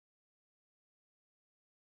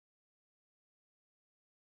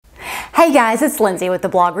Hey guys, it's Lindsay with the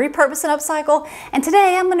blog Repurpose and Upcycle, and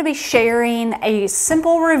today I'm going to be sharing a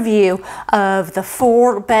simple review of the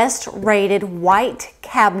 4 best rated white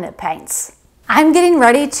cabinet paints. I'm getting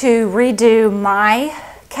ready to redo my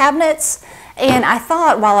cabinets, and I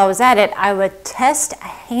thought while I was at it I would test a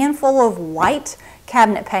handful of white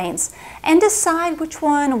cabinet paints and decide which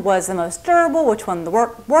one was the most durable, which one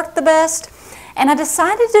worked the best. And I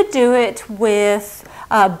decided to do it with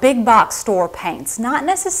big box store paints, not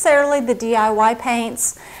necessarily the DIY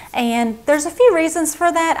paints. And there's a few reasons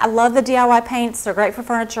for that. I love the DIY paints, they're great for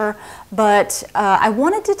furniture, but I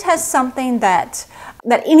wanted to test something that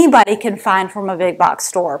anybody can find from a big box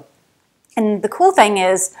store. And the cool thing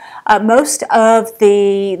is most of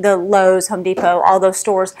the Lowe's, Home Depot, all those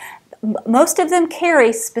stores, most of them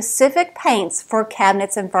carry specific paints for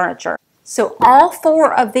cabinets and furniture. So all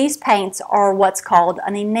 4 of these paints are what's called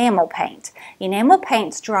an enamel paint. Enamel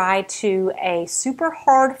paints dry to a super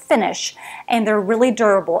hard finish, and they're really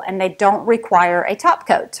durable, and they don't require a top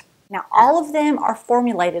coat. Now all of them are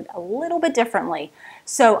formulated a little bit differently.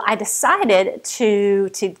 So I decided to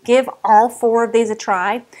give all 4 of these a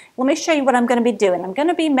try. Let me show you what I'm going to be doing. I'm going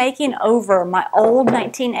to be making over my old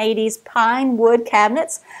 1980s pine wood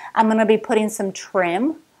cabinets. I'm going to be putting some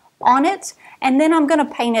trim on it, and then I'm going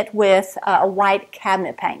to paint it with a white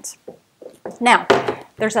cabinet paint. Now,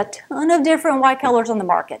 there's a ton of different white colors on the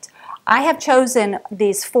market. I have chosen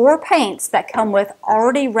these 4 paints that come with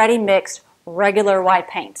already ready mixed regular white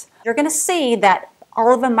paint. You're going to see that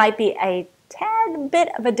all of them might be a tad bit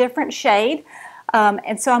of a different shade,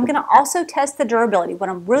 and so I'm going to also test the durability. What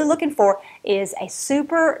I'm really looking for is a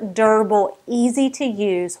super durable, easy to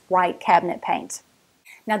use white cabinet paint.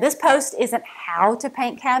 Now this post isn't how to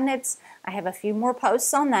paint cabinets. I have a few more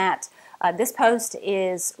posts on that. This post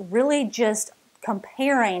is really just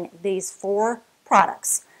comparing these 4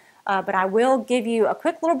 products. But I will give you a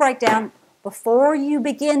quick little breakdown. Before you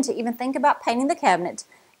begin to even think about painting the cabinet,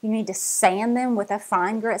 you need to sand them with a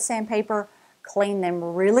fine grit sandpaper, clean them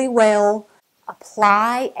really well,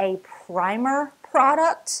 apply a primer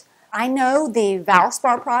product. I know the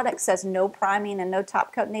Valspar product says no priming and no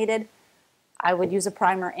top coat needed. I would use a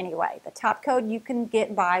primer anyway. The top coat you can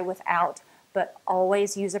get by without, but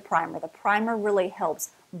always use a primer. The primer really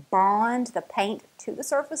helps bond the paint to the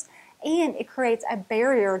surface, and it creates a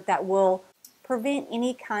barrier that will prevent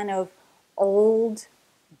any kind of old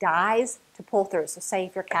dyes to pull through. So say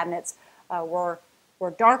if your cabinets were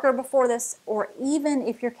darker before this, or even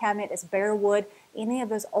if your cabinet is bare wood, any of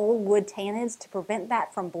those old wood tannins, to prevent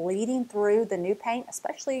that from bleeding through the new paint,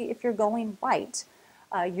 especially if you're going white,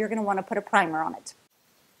 you're going to want to put a primer on it.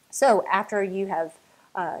 So after you have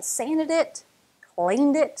sanded it,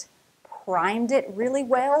 cleaned it, primed it really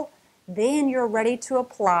well, then you're ready to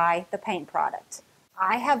apply the paint product.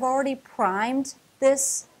 I have already primed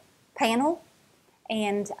this panel,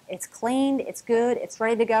 and it's cleaned, it's good, it's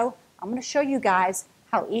ready to go. I'm going to show you guys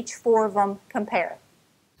how each 4 of them compare.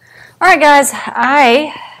 Alright guys,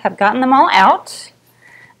 I have gotten them all out,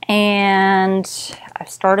 and I've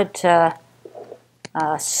started to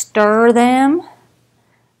stir them,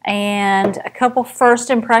 and a couple first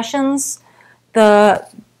impressions. The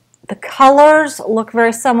colors look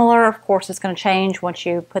very similar. Of course, it's going to change once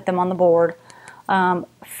you put them on the board.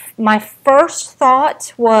 My first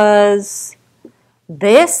thought was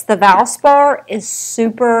the Valspar is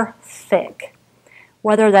super thick.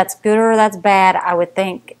 Whether that's good or that's bad, I would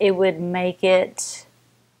think it would make it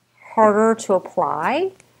harder to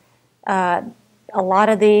apply. A lot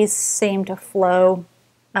of these seem to flow,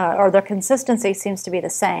 or their consistency seems to be the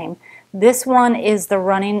same. This one is the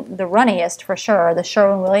runniest for sure, the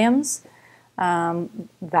Sherwin-Williams.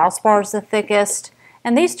 Valspar is the thickest,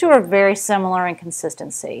 and these 2 are very similar in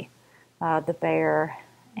consistency, the Behr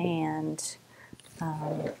and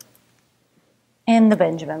the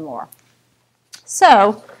Benjamin Moore.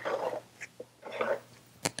 So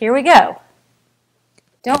here we go.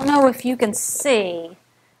 Don't know if you can see,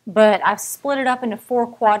 but I've split it up into 4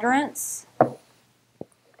 quadrants.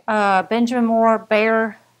 Benjamin Moore,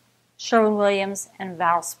 Behr, Sherwin-Williams, and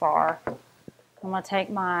Valspar. I'm going to take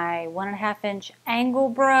my 1.5-inch angle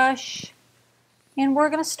brush, and we're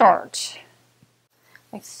going to start.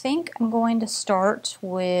 I think I'm going to start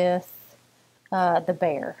with the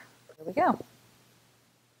Behr. Here we go.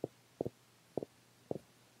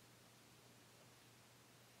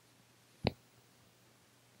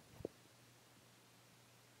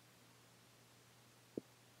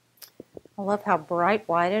 I love how bright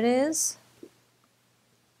white it is.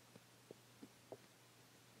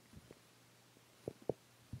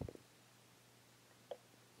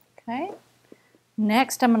 Okay.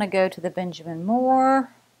 Next, I'm going to go to the Benjamin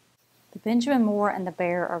Moore. The Benjamin Moore and the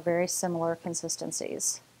Behr are very similar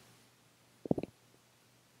consistencies.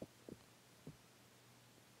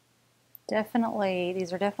 Definitely,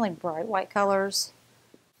 these are definitely bright white colors.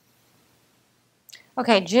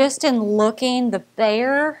 Okay, just in looking, the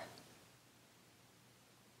Behr,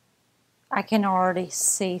 I can already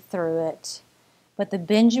see through it. But the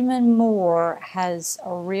Benjamin Moore has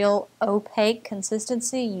a real opaque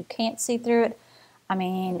consistency. You can't see through it. I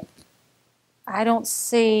mean, I don't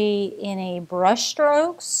see any brush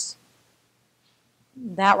strokes.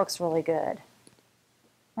 That looks really good.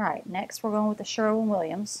 All right, next we're going with the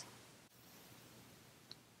Sherwin-Williams.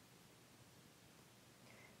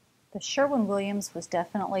 The Sherwin-Williams was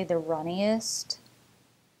definitely the runniest.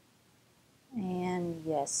 And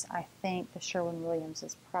yes, I think the Sherwin-Williams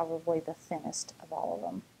is probably the thinnest of all of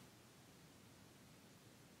them.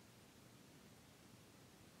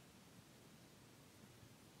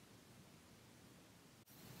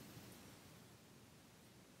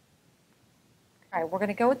 All right, we're going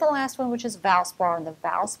to go with the last one, which is Valspar, and the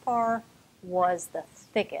Valspar was the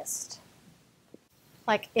thickest.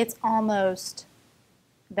 Like, it's almost,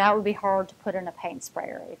 that would be hard to put in a paint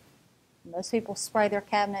sprayer. Most people spray their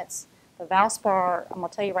cabinets. The Valspar, I'm going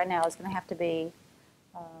to tell you right now, is going to have to be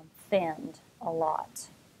thinned a lot.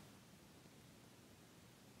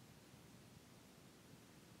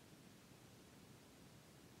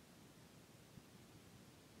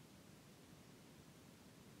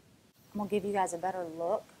 I'm going to give you guys a better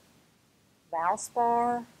look.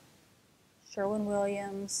 Valspar,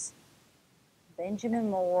 Sherwin-Williams, Benjamin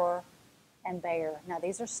Moore, and Behr. Now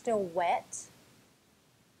these are still wet,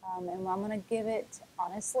 and I'm going to give it,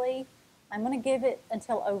 honestly, I'm going to give it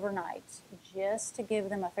until overnight just to give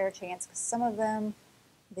them a fair chance, because some of them,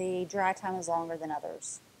 the dry time is longer than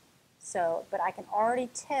others. So, but I can already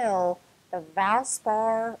tell the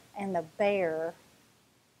Valspar and the Behr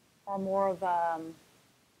are more of a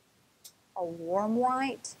warm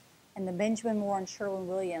white, and the Benjamin Moore and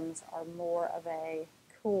Sherwin-Williams are more of a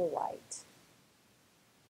cool white.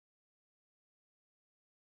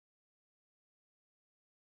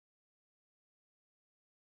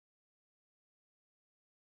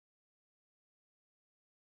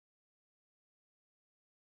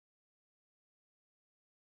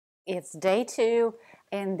 It's day 2,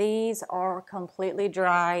 and these are completely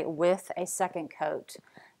dry with a second coat.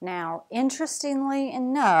 Now, interestingly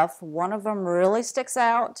enough, one of them really sticks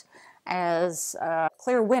out as a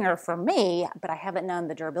clear winner for me, but I haven't done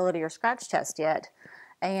the durability or scratch test yet.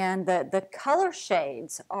 And the color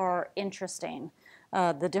shades are interesting.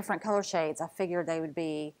 The different color shades, I figured they would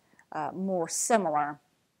be more similar.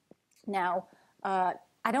 Now, I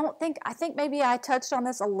think maybe I touched on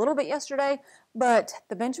this a little bit yesterday, but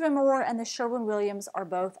the Benjamin Moore and the Sherwin-Williams are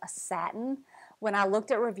both a satin. When I looked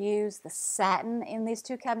at reviews, the satin in these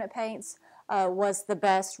two cabinet paints was the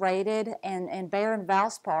best rated, and Behr and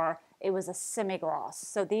Valspar, it was a semi-gloss.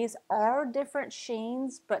 So these are different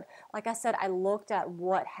sheens, but like I said, I looked at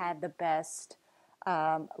what had the best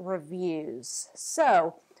reviews.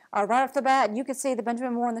 So right off the bat, you can see the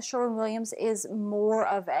Benjamin Moore and the Sherwin-Williams is more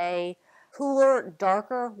of a cooler,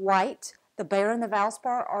 darker white. The Behr and the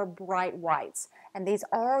Valspar are bright whites. And these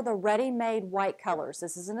are the ready-made white colors.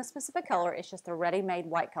 This isn't a specific color, it's just the ready-made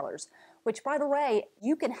white colors. Which, by the way,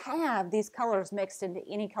 you can have these colors mixed into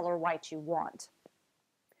any color white you want.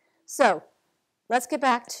 So, let's get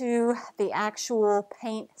back to the actual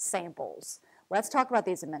paint samples. Let's talk about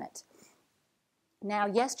these a minute. Now,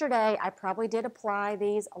 yesterday, I probably did apply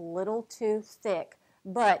these a little too thick,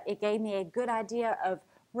 but it gave me a good idea of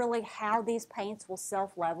really how these paints will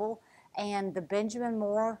self-level, and the Benjamin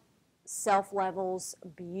Moore self-levels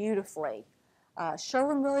beautifully.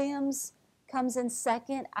 Sherwin-Williams comes in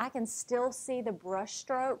second. I can still see the brush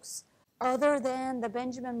strokes. Other than the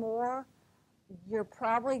Benjamin Moore, you're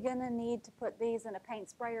probably going to need to put these in a paint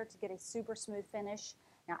sprayer to get a super smooth finish.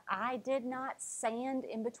 Now, I did not sand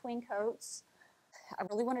in between coats. I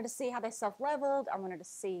really wanted to see how they self-leveled. I wanted to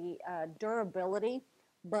see durability,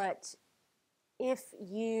 but if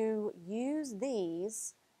you use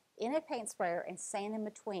these in a paint sprayer and sand in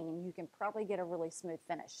between, you can probably get a really smooth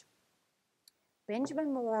finish.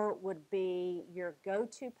 Benjamin Moore would be your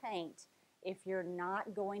go-to paint if you're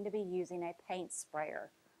not going to be using a paint sprayer,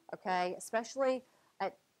 okay? Especially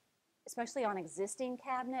on existing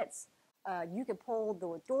cabinets, you can pull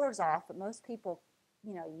the doors off, but most people,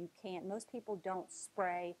 you can't. Most people don't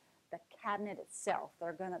spray the cabinet itself.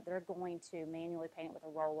 They're going to manually paint it with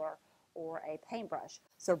a roller or a paintbrush.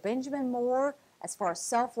 So Benjamin Moore, as far as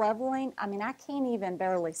self-leveling, I mean, I can't even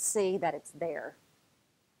barely see that it's there.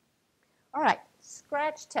 All right,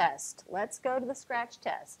 scratch test. Let's go to the scratch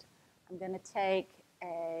test. I'm going to take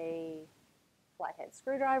a flathead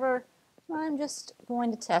screwdriver. I'm just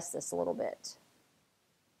going to test this a little bit.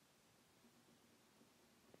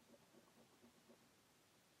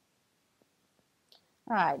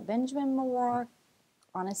 All right, Benjamin Moore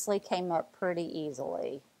honestly came up pretty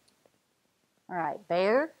easily. All right,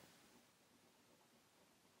 Behr.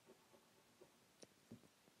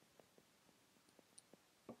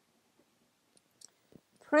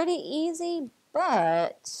 Pretty easy,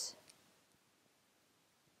 but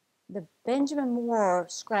the Benjamin Moore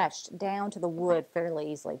scratched down to the wood fairly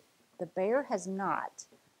easily. The Behr has not.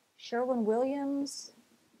 Sherwin-Williams,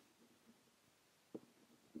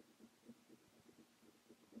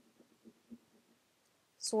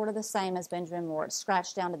 sort of the same as Benjamin Moore. It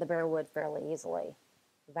scratched down to the bare wood fairly easily.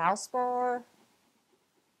 Valspar,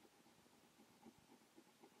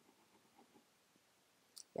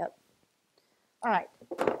 yep. All right,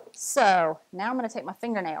 so now I'm going to take my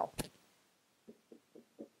fingernail.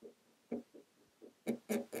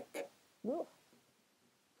 Ooh.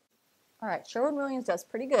 All right, Sherwin-Williams does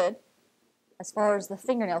pretty good as far as the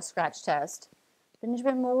fingernail scratch test.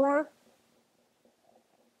 Benjamin Moore,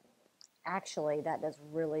 actually, that does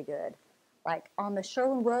really good. Like on the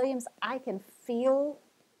Sherwin-Williams, I can feel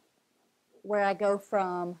where I go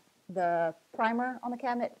from the primer on the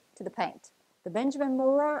cabinet to the paint. The Benjamin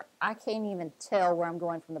Moore, I can't even tell where I'm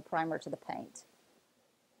going from the primer to the paint.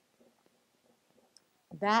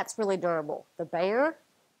 That's really durable. The Behr,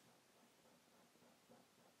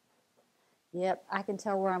 yep, I can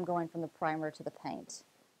tell where I'm going from the primer to the paint,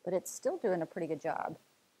 but it's still doing a pretty good job.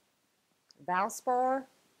 Valspar,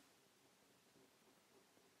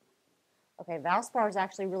 okay, Valspar is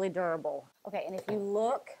actually really durable. Okay, and if you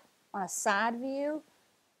look on a side view,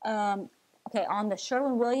 okay, on the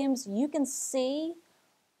Sherwin-Williams, you can see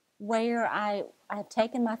where I've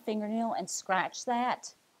taken my fingernail and scratched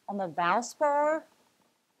that. On the Valspar,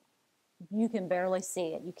 you can barely see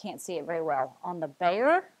it. You can't see it very well. On the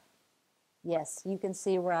Behr, yes, you can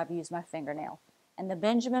see where I've used my fingernail. And the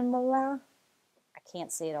Benjamin Moore, I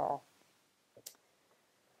can't see it all.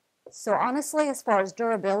 So honestly, as far as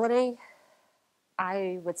durability,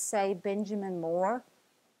 I would say Benjamin Moore.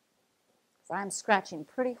 I'm scratching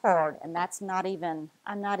pretty hard, and that's not even,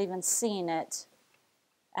 I'm not even seeing it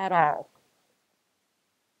at all.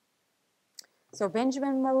 So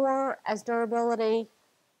Benjamin Moore as durability,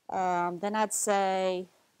 then I'd say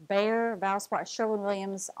Behr, Valspar,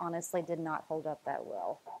 Sherwin-Williams honestly did not hold up that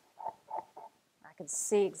well. I can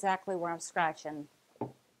see exactly where I'm scratching.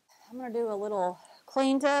 I'm going to do a little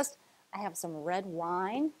clean test. I have some red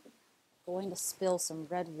wine. I'm going to spill some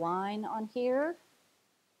red wine on here.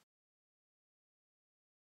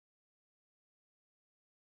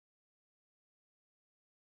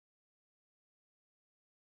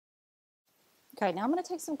 Okay, now I'm going to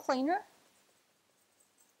take some cleaner.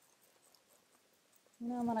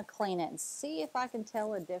 Now I'm going to clean it and see if I can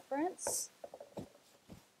tell a difference.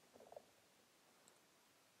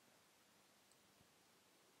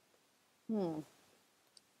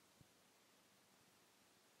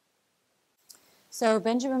 So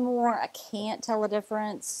Benjamin Moore, I can't tell a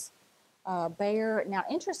difference. Behr, now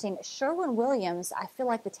interesting, Sherwin-Williams, I feel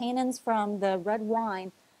like the tannins from the red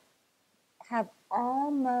wine have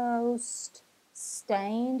almost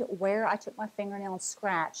stained where I took my fingernail and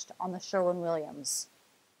scratched on the Sherwin-Williams.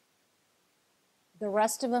 The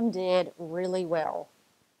rest of them did really well.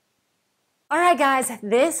 All right, guys,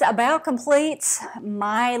 this about completes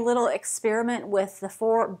my little experiment with the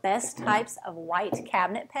 4 best types of white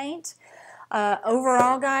cabinet paint.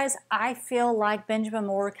 Overall, guys, I feel like Benjamin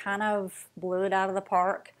Moore kind of blew it out of the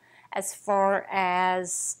park as far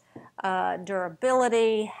as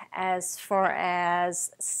durability, as far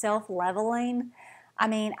as self-leveling. I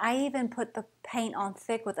mean, I even put the paint on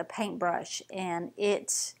thick with a paintbrush, and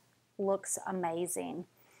it looks amazing.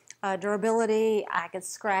 Durability, I could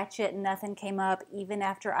scratch it, nothing came up. Even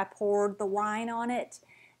after I poured the wine on it,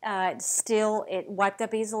 still it wiped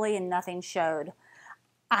up easily and nothing showed.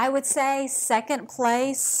 I would say second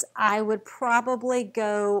place, I would probably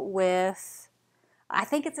go with, I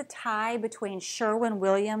think it's a tie between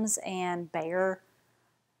Sherwin-Williams and Behr.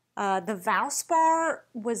 The Valspar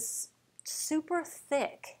was super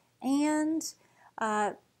thick, and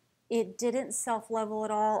it didn't self-level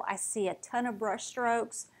at all. I see a ton of brush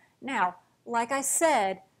strokes. Now, like I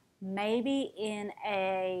said, maybe in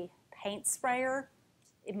a paint sprayer,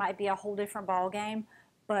 it might be a whole different ball game,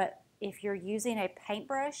 but if you're using a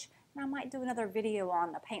paintbrush, and I might do another video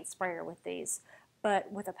on the paint sprayer with these,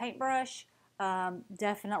 but with a paintbrush,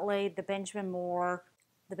 definitely the Benjamin Moore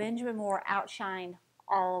outshined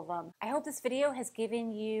all of them. I hope this video has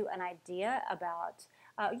given you an idea about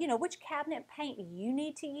you know, which cabinet paint you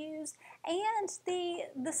need to use, and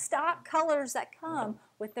the stock colors that come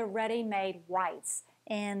with the ready-made whites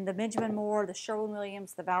in the Benjamin Moore, the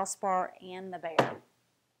Sherwin-Williams, the Valspar, and the Behr.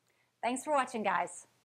 Thanks for watching, guys.